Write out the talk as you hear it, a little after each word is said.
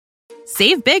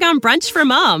Save big on brunch for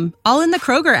mom, all in the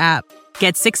Kroger app.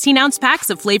 Get 16-ounce packs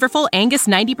of flavorful Angus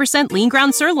 90% lean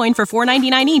ground sirloin for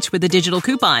 $4.99 each with a digital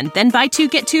coupon. Then buy 2,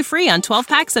 get 2 free on 12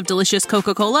 packs of delicious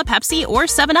Coca-Cola, Pepsi, or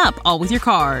 7-Up, all with your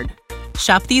card.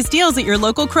 Shop these deals at your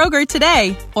local Kroger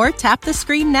today, or tap the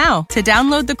screen now to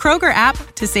download the Kroger app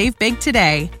to save big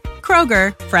today.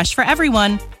 Kroger, fresh for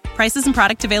everyone. Prices and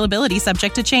product availability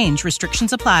subject to change.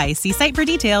 Restrictions apply. See site for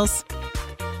details.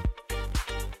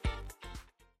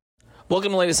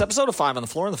 Welcome to the latest episode of 5 on the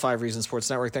Floor on the 5 Reasons Sports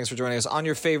Network. Thanks for joining us on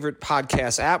your favorite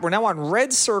podcast app. We're now on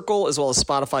Red Circle as well as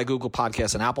Spotify, Google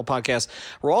Podcasts, and Apple Podcasts.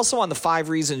 We're also on the 5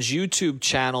 Reasons YouTube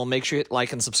channel. Make sure you hit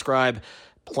like and subscribe.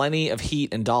 Plenty of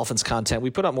Heat and Dolphins content.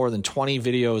 We put up more than 20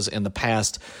 videos in the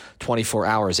past 24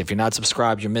 hours. If you're not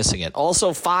subscribed, you're missing it. Also,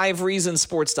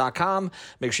 5reasonsports.com.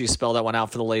 Make sure you spell that one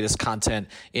out for the latest content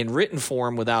in written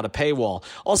form without a paywall.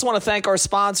 Also want to thank our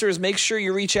sponsors. Make sure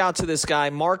you reach out to this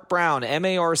guy, Mark Brown,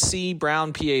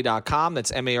 marcbrownpa.com.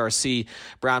 That's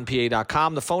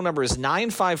marcbrownpa.com. The phone number is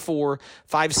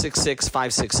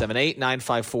 954-566-5678,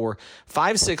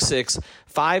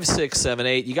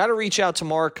 954-566-5678. You got to reach out to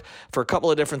Mark for a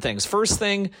couple of different things. First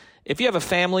thing, if you have a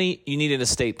family, you need an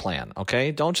estate plan,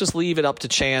 okay? Don't just leave it up to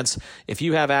chance. If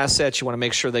you have assets, you want to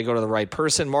make sure they go to the right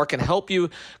person. Mark can help you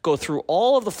go through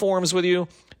all of the forms with you.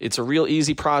 It's a real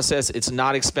easy process. It's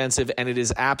not expensive, and it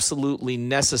is absolutely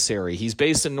necessary. He's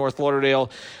based in North Lauderdale,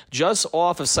 just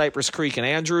off of Cypress Creek and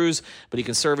Andrews, but he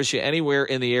can service you anywhere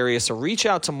in the area. So reach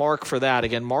out to Mark for that.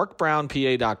 Again,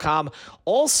 marcbrownpa.com.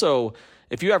 Also,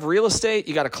 if you have real estate,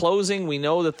 you got a closing. We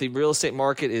know that the real estate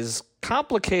market is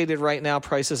complicated right now.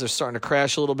 Prices are starting to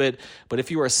crash a little bit. But if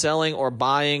you are selling or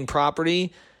buying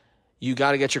property, you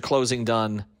got to get your closing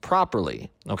done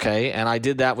properly, okay? And I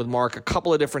did that with Mark a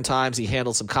couple of different times. He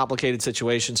handled some complicated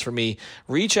situations for me.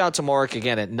 Reach out to Mark,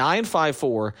 again, at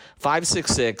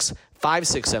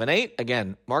 954-566-5678.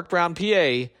 Again,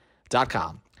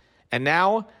 marcbrownpa.com. And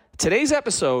now, today's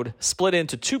episode split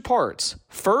into 2 parts.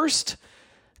 First,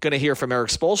 going to hear from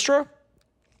Erik Spoelstra,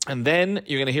 and then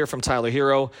you're going to hear from Tyler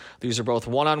Herro. These are both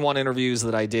one-on-one interviews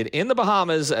that I did in the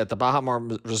Bahamas at the Baha Mar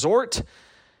Resort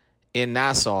in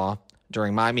Nassau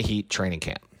during Miami Heat training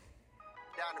camp.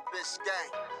 Down to Biscayne.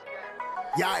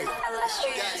 Yeah.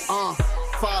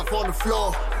 5 on the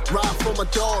floor, ride for my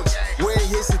dogs. Where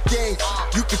here's the thing,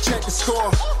 you can check the score.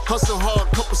 Hustle hard,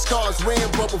 couple scars,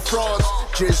 wearing bubble frauds.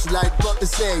 Just like Butler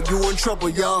said, you in trouble,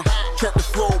 y'all. Kept the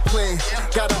flow playing,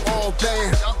 got it all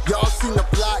banned. Y'all seen the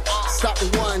block, stop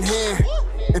with one hand.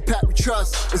 And Pat we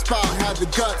trust, Inspire have the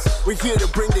guts. We're here to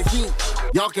bring the heat,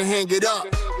 y'all can hang it up.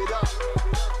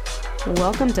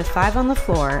 Welcome to 5 on the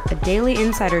Floor, a daily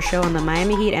insider show on the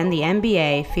Miami Heat and the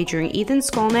NBA, featuring Ethan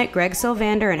Skolnick, Greg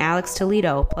Sylvander, and Alex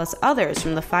Toledo, plus others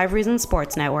from the 5 Reasons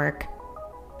Sports Network.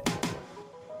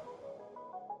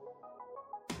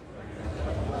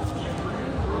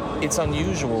 It's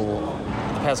unusual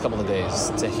the past couple of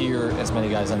days to hear as many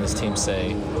guys on this team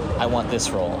say, I want this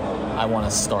role, I want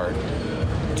to start.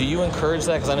 Do you encourage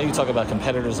that? Because I know you talk about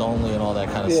competitors only and all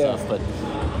that kind of stuff, but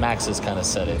Max has kind of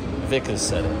said it. Vic has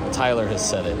said it. Tyler has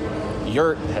said it.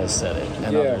 Yurt has said it.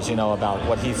 And others, about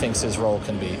what he thinks his role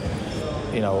can be.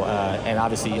 And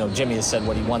obviously, Jimmy has said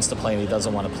what he wants to play and he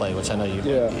doesn't want to play, which I know you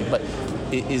do. But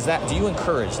is that, do you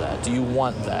encourage that? Do you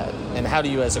want that? And how do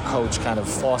you as a coach kind of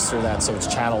foster that so it's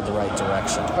channeled the right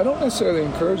direction? I don't necessarily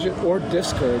encourage it or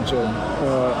discourage it.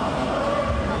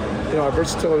 Our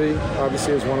versatility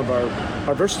obviously is one of our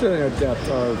versatility and our depth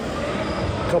are a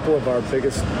couple of our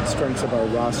biggest strengths of our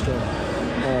roster.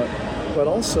 But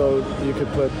also you could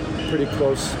put pretty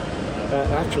close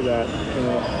after that,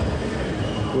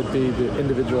 would be the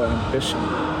individual ambition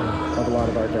of a lot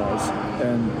of our guys.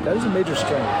 And that is a major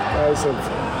strength. Guys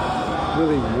have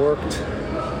really worked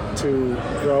to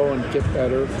grow and get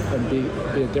better and be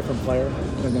a different player.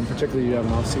 And then particularly you have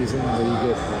an off season where you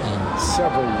get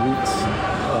several weeks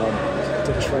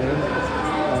to train.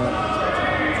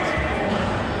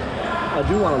 I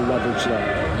do want to leverage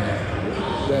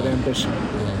that ambition.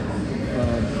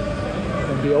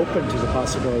 And be open to the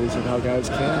possibilities of how guys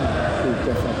can be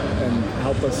different and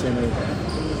help us in a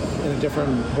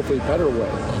different, hopefully better way.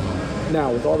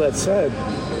 Now, with all that said,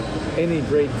 any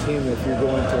great team, if you're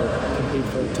going to compete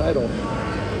for a title,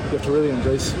 you have to really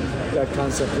embrace that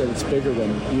concept that it's bigger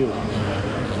than you.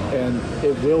 And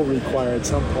it will require at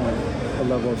some point a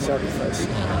level of sacrifice.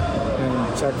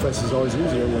 And sacrifice is always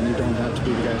easier when you don't have to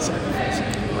be the guy sacrificing.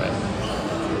 Right.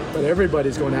 But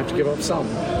everybody's going to have to give up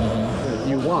something that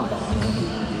you want.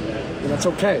 And that's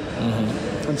okay. And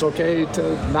it's okay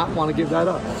to not want to give that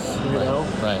up, you know?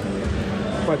 Right.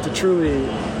 But to truly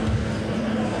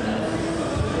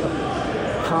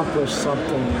accomplish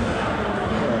something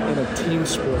in a team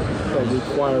sport that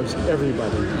requires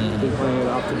everybody to be playing at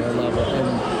optimal level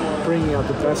and bringing out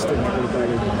the best in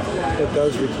everybody, it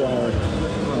does require a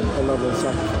level of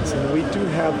sacrifice. And we do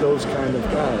have those kind of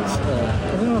guys.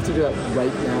 And we don't have to do that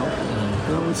right now.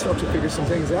 We still have to figure some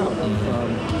things out.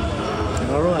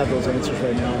 And I don't have those answers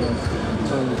right now on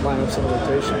lineups and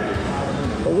rotation.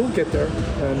 But we'll get there,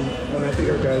 and I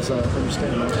think our guys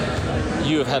understand that.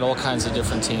 You have had all kinds of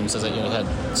different teams. You had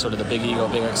sort of the big ego,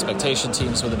 big expectation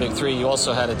teams with the big three. You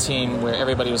also had a team where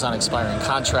everybody was on expiring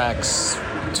contracts,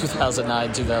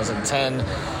 2009, 2010.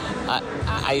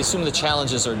 I assume the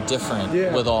challenges are different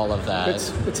with all of that.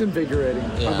 It's invigorating.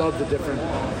 I love the different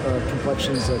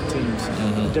complexions of teams,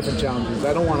 the different challenges.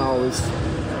 I don't want to always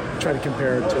try to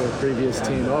compare it to a previous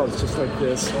team. Oh, it's just like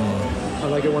this. I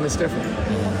like it when it's different.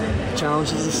 The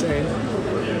challenge is the same.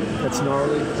 It's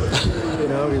gnarly.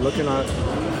 You're looking out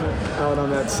on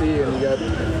that sea, and you got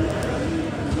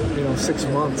 6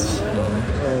 months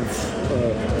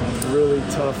of really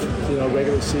tough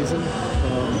regular season.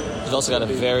 You've also got a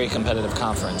very competitive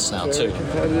conference now, too. Very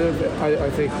competitive. I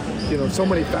think so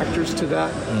many factors to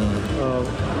that.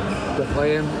 The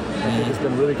play-in, I think, has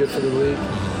been really good for the league.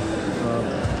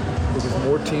 Because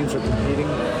more teams are competing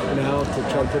now to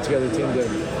try to put together a team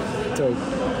to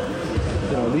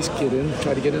at least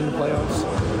try to get in the playoffs.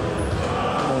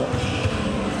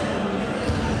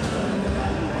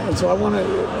 And so I want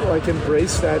to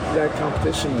embrace that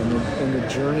competition and the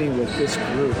journey with this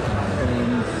group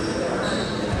and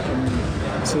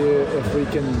see if we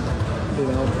can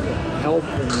help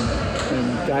and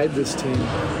guide this team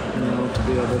to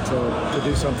be able to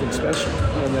do something special,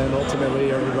 and then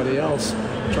ultimately everybody else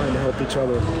trying to help each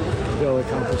other be able to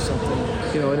accomplish something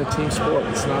in a team sport.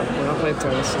 We're not playing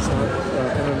tennis, it's not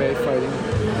MMA fighting.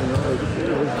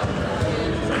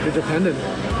 You're dependent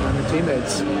on your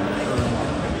teammates,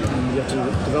 and you have to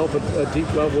develop a deep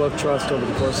level of trust over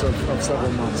the course of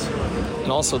several months.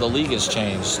 And also the league has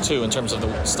changed, too, in terms of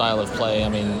the style of play. I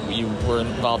mean, you were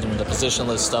involved in the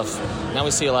positionless stuff. Now we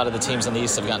see a lot of the teams in the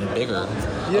East have gotten bigger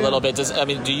a little bit.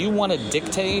 Do you want to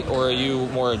dictate, or are you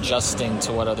more adjusting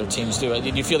to what other teams do? Do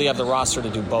you feel you have the roster to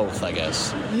do both, I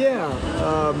guess? Yeah.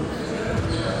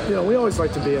 We always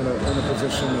like to be in a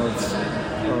position of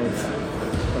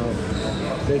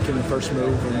making the first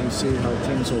move, and we see how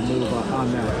teams will move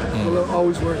on that. Will it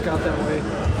always work out that way?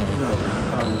 No.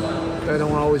 I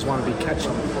don't always want to be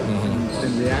catching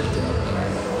and reacting.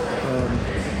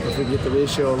 If we get the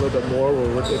ratio a little bit more where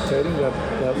we're dictating, that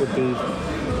would be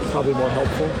probably more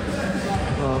helpful.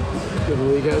 The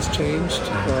league has changed.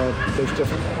 There's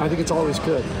different. I think it's always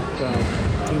good.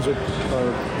 Teams are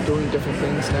doing different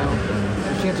things now.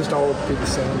 You can't just all be the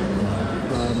same.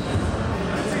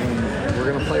 And we're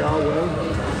going to play our way.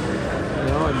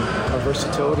 And our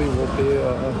versatility will be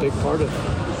a big part of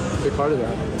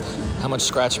that. How much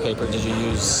scratch paper did you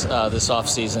use this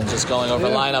offseason, just going over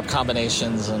lineup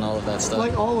combinations and all of that stuff?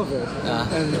 Like all of it.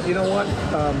 And you know what?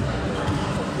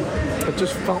 It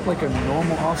just felt like a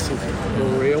normal offseason where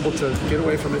we were able to get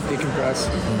away from it, decompress,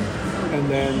 and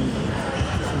then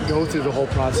go through the whole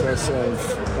process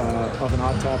of an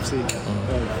autopsy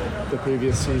of the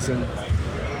previous season.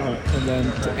 And then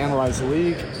to analyze the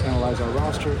league, analyze our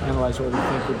roster, analyze what we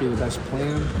think would be the best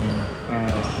plan.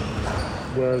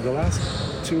 Where the last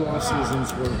 2 off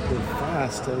seasons were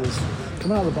fast. It was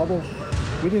coming out of the bubble.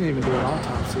 We didn't even do an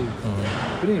autopsy.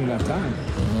 We didn't even have time.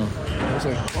 I was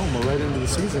like, we're right into the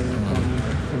season,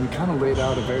 and we kind of laid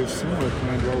out a very similar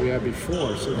plan to what we had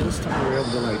before. So this time we were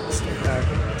able to step back,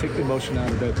 take the emotion out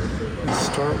of it, and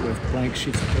start with blank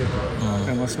sheets of paper,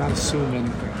 and let's not assume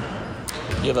anything.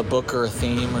 You have a book or a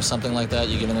theme or something like that?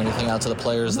 You giving anything out to the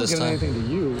players this time? I'm not giving anything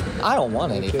to you. I don't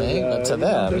want anything, but to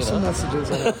them, There's some messages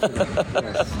I have to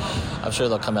yes. I'm sure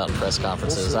they'll come out in press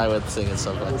conferences. I would think it's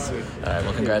something. We'll see. All right,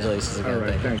 well, congratulations again. All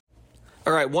right, thanks.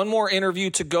 All right, one more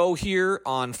interview to go here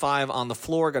on 5 on the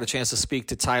Floor. Got a chance to speak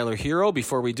to Tyler Herro.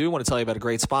 Before we do, I want to tell you about a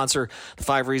great sponsor, the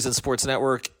 5 Reasons Sports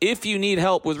Network. If you need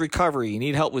help with recovery, you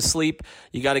need help with sleep,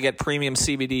 you got to get premium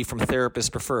CBD from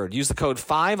Therapist Preferred. Use the code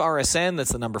 5RSN,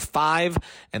 that's the number 5,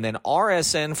 and then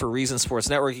RSN for Reasons Sports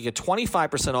Network. You get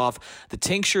 25% off the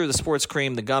tincture, the sports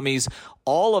cream, the gummies,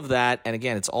 all of that. And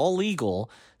again, it's all legal,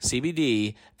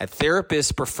 CBD, at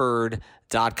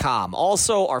therapistpreferred.com.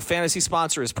 Also, our fantasy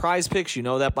sponsor is Prize Picks. You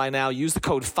know that by now. Use the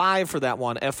code 5 for that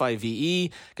one,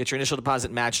 FIVE. Get your initial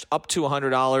deposit matched up to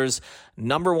 $100.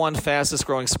 Number 1 fastest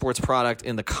growing sports product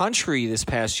in the country this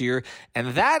past year.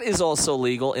 And that is also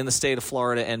legal in the state of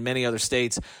Florida and many other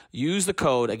states. Use the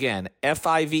code, again,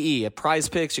 FIVE at Prize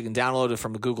Picks. You can download it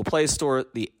from the Google Play Store,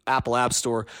 the Apple App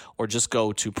Store, or just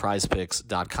go to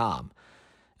prizepicks.com.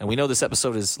 And we know this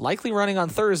episode is likely running on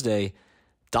Thursday.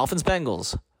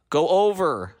 Dolphins-Bengals go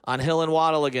over on Hill and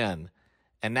Waddle again.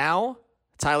 And now,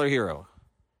 Tyler Hero.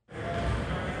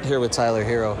 Here with Tyler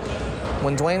Hero.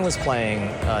 When Dwayne was playing,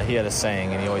 he had a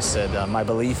saying, and he always said, my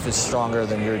belief is stronger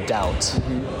than your doubt.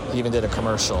 Mm-hmm. He even did a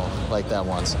commercial like that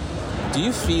once. Do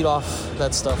you feed off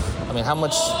that stuff? I mean, how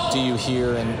much do you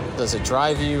hear, and does it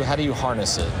drive you? How do you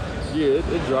harness it? Yeah,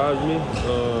 it drives me.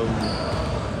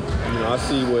 I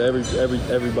see what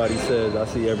everybody says. I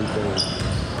see everything.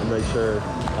 I make sure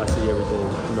I see everything.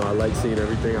 I like seeing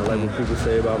everything. I like what people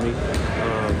say about me.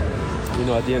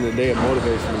 At the end of the day, it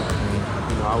motivates me.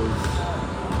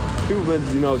 People been,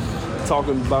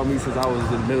 talking about me since I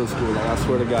was in middle school. Like, I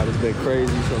swear to God, it's been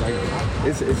crazy. So, like,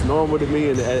 it's normal to me.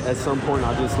 And at some point,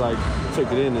 I just, like,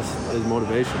 took it in as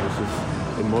motivation.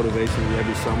 It motivates me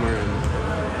every summer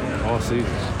and all season.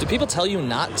 Do people tell you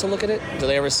not to look at it? Do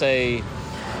they ever say...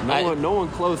 No one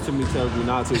close to me tells me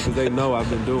not to, because they know I've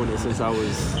been doing it since I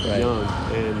was young,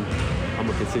 and I'm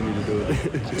going to continue to do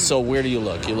it. So where do you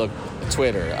look? You look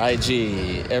Twitter,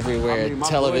 IG, everywhere, my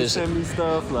television. Boys send me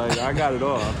stuff. Like, I got it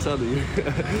all, I'm telling you.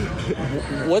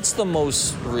 What's the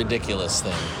most ridiculous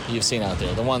thing you've seen out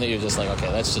there? The one that you're just like,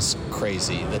 okay, that's just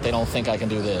crazy, that they don't think I can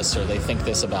do this, or they think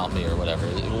this about me, or whatever.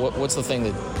 What's the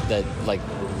thing that like,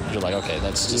 you're like, okay,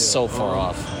 that's just so far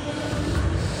off?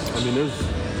 I mean,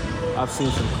 I've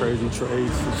seen some crazy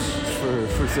trades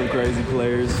for some crazy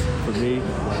players. For me,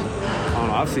 I don't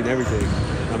know. I've seen everything.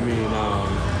 I mean,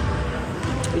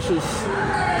 it's just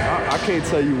I can't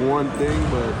tell you one thing,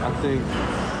 but I think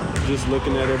just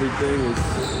looking at everything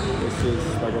it's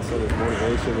just, like I said, it's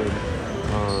motivation, and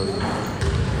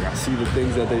I see the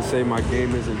things that they say my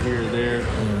game isn't here or there.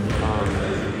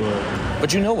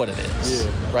 But you know what it is,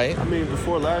 right? I mean,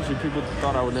 before last year, people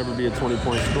thought I would never be a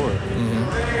 20-point scorer.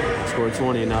 I scored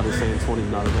 20, and now they're saying 20 is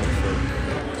not enough.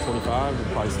 So 25, it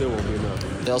probably still won't be enough.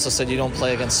 They also said you don't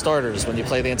play against starters when you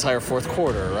play the entire fourth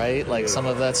quarter, right? Like some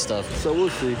of that stuff. So we'll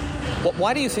see.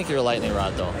 Why do you think you're a lightning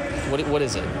rod, though? What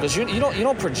is it? Because you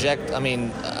don't project. I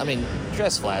mean,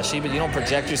 dress flashy, but you don't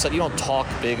project yourself. You don't talk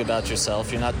big about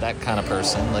yourself. You're not that kind of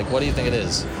person. Like, what do you think it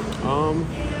is? I don't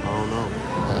know.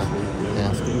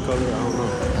 My skin color, I don't know.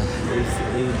 It's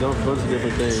a bunch of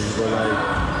different things, but like,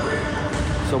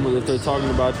 if they're talking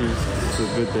about you, it's a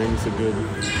good thing. It's a good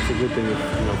thing if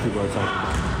people are talking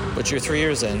about you. But you're 3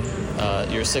 years in.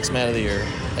 You're 6th man of the year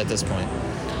at this point.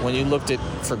 When you looked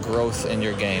for growth in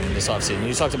your game this offseason,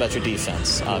 you talked about your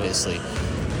defense, obviously.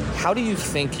 How do you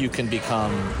think you can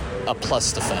become a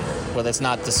plus defender, where that's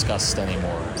not discussed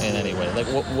anymore in any way?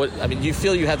 Like, do you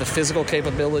feel you have the physical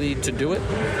capability to do it?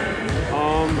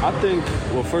 I think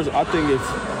if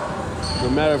no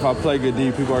matter if I play good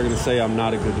D, people are going to say I'm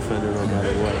not a good defender no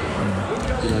matter what.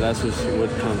 That's just what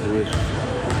comes with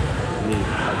me,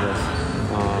 I guess.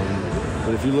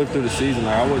 But if you look through the season,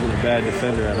 I wasn't a bad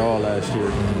defender at all last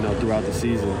year. Throughout the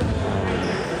season,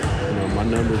 my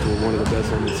numbers were one of the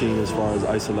best on the team as far as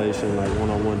isolation, like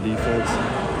one-on-one defense.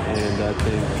 And I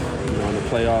think, in the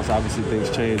playoffs, obviously things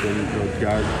change, and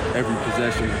guys, every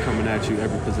possession coming at you,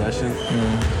 every possession.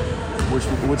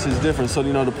 Which is different. So, the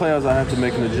playoffs, I have to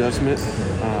make an adjustment,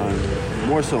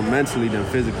 more so mentally than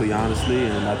physically, honestly.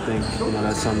 And I think,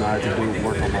 that's something I have to do,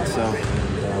 work on myself.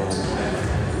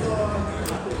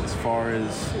 As far as,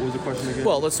 what was the question again?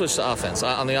 Well, let's switch to offense.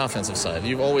 On the offensive side,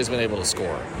 you've always been able to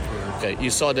score. Okay, you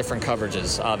saw different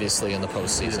coverages, obviously, in the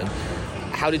postseason.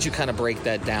 How did you kind of break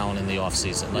that down in the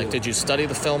offseason? Like, did you study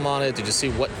the film on it? Did you see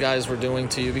what guys were doing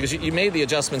to you? Because you made the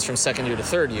adjustments from second year to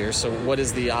third year, so what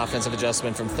is the offensive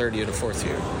adjustment from third year to fourth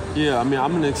year? Yeah, I'm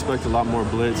going to expect a lot more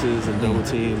blitzes and double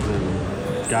teams and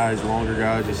longer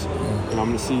guys. I'm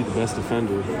going to see the best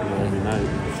defender every night.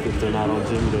 If they're not on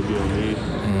Jimmy, they'll be on me. If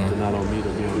they're not on me,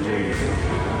 they'll be on Jimmy.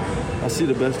 So I see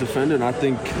the best defender, and I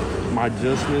think my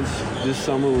adjustments this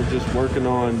summer were just working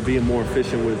on being more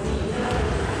efficient with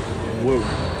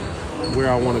where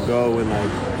I want to go, and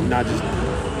not just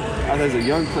as a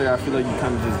young player, I feel like you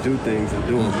kind of just do things and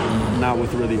do them, not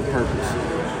with really a purpose.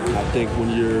 I think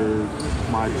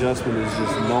my adjustment is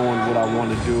just knowing what I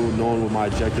want to do, knowing what my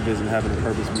objective is, and having a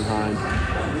purpose behind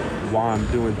why I'm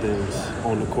doing things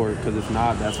on the court. Because if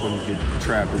not, that's when you get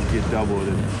trapped and you get doubled.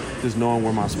 And just knowing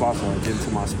where my spots are, getting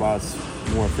to my spots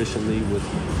more efficiently with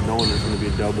knowing there's going to be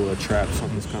a double, a trap,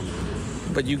 something's coming.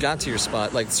 But you got to your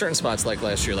spot, like certain spots like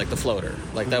last year, like the floater.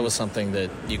 Like that was something that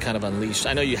you kind of unleashed.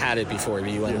 I know you had it before, but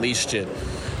you unleashed it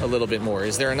a little bit more.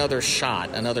 Is there another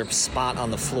shot, another spot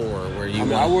on the floor where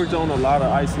you... I worked on a lot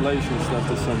of isolation stuff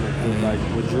this summer, like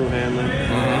with Drew Hanlon.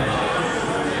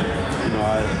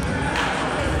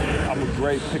 I'm a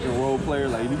great pick and roll player.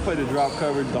 Like if you play the drop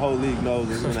coverage, the whole league knows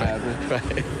what's going to happen.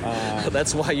 Right.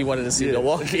 That's why you wanted to see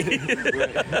Milwaukee.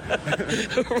 Right.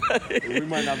 We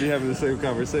might not be having the same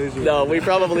conversation. No, we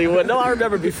probably would. No, I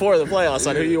remember before the playoffs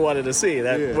on who you wanted to see.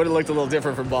 That would have looked a little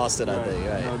different from Boston, I think.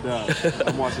 Right? No doubt.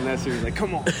 I'm watching that series like,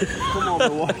 come on,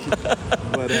 Milwaukee.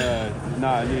 But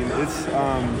I mean it's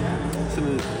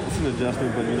an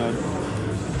adjustment, but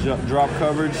drop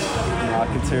coverage, I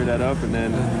can tear that up, and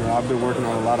then I've been working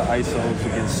on a lot of ISOs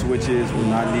against switches with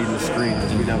not needing the screen,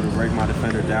 just being able to break my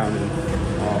defender down, and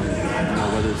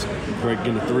whether it's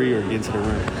breaking the three or getting to the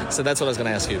rim. So that's what I was going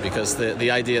to ask you, because the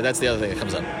idea, that's the other thing that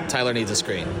comes up. Tyler needs a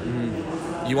screen.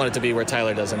 Mm-hmm. You want it to be where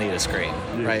Tyler doesn't need a screen,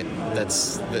 right?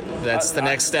 That's the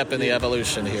next step in the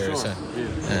evolution here. Sure. So,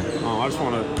 I just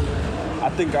want to. I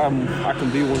think I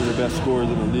can be one of the best scorers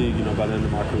in the league, by the end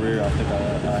of my career. I think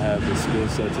I have the skill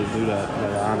set to do that.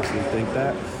 Like, I honestly think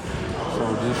that.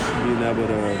 So just being able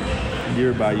to,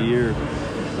 year by year,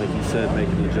 like you said,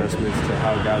 making adjustments to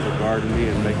how guys are guarding me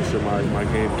and making sure my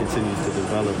game continues to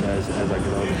develop as I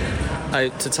get older.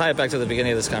 To tie it back to the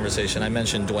beginning of this conversation, I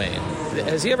mentioned Dwayne.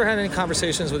 Has he ever had any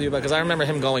conversations with you about, because I remember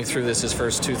him going through this his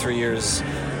first 2-3 years,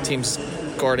 teams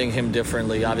guarding him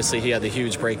differently. Obviously, he had the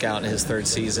huge breakout in his third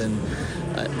season.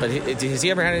 But has he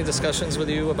ever had any discussions with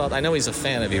you about? I know he's a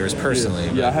fan of yours personally.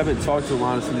 Yeah, I haven't talked to him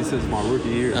honestly since my rookie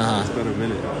year. It's been a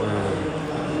minute.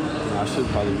 I should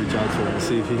probably reach out to him and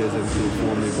see if he has anything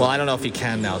for me. Well, I don't know if he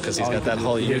can now because he's got that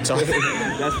whole Utah.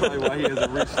 That's probably why he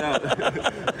hasn't reached out.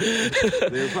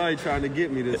 They're probably trying to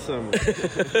get me this summer.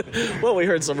 Well, we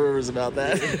heard some rumors about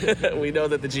that. We know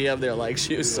that the GM there likes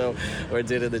you, or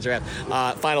did in the draft.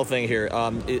 Final thing here.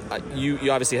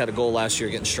 You obviously had a goal last year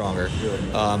getting stronger.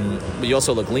 But you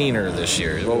also look leaner this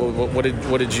year.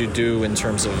 What did you do in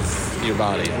terms of your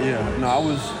body? Yeah, no,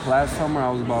 last summer I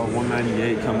was about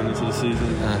 198 coming into the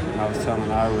season. I was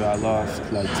telling Ira I lost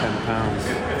like 10 pounds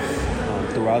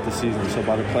throughout the season. So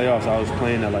by the playoffs, I was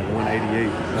playing at like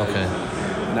 188. Okay.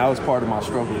 And that was part of my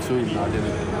struggle too.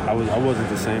 I wasn't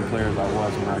the same player as I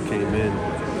was when I came in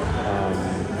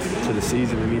to the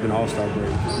season and even All-Star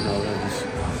break.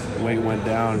 Weight went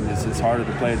down, and it's harder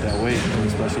to play at that weight,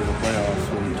 especially in the playoffs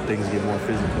when things get more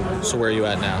physical. So where are you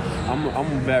at now?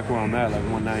 I'm back where I'm at, like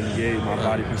 198. My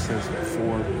body percent's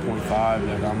 4.5.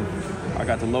 Like I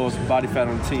got the lowest body fat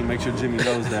on the team. Make sure Jimmy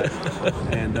knows that.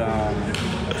 And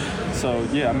so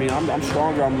yeah, I mean I'm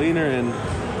stronger, I'm leaner, and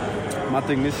my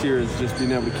thing this year is just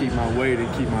being able to keep my weight and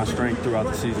keep my strength throughout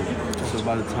the season. So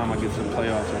by the time I get to the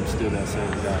playoffs, I'm still that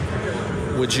same guy.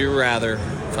 Would you rather?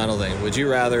 Final thing. Would you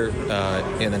rather,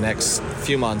 in the next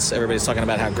few months, everybody's talking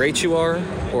about how great you are,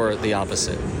 or the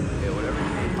opposite?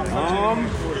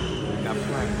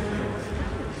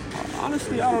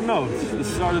 Honestly, I don't know. It's the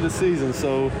start of the season,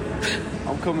 so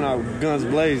I'm coming out guns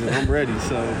blazing. I'm ready.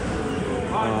 So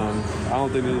I don't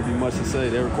think there'll be much to say.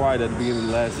 They were quiet at the beginning of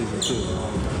the last season too.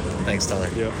 Thanks, Tyler.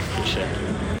 Yep. Appreciate it.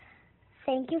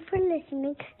 Thank you for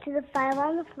listening to the Five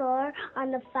on the Floor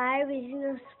on the Five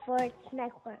Regional Sports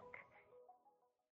Network.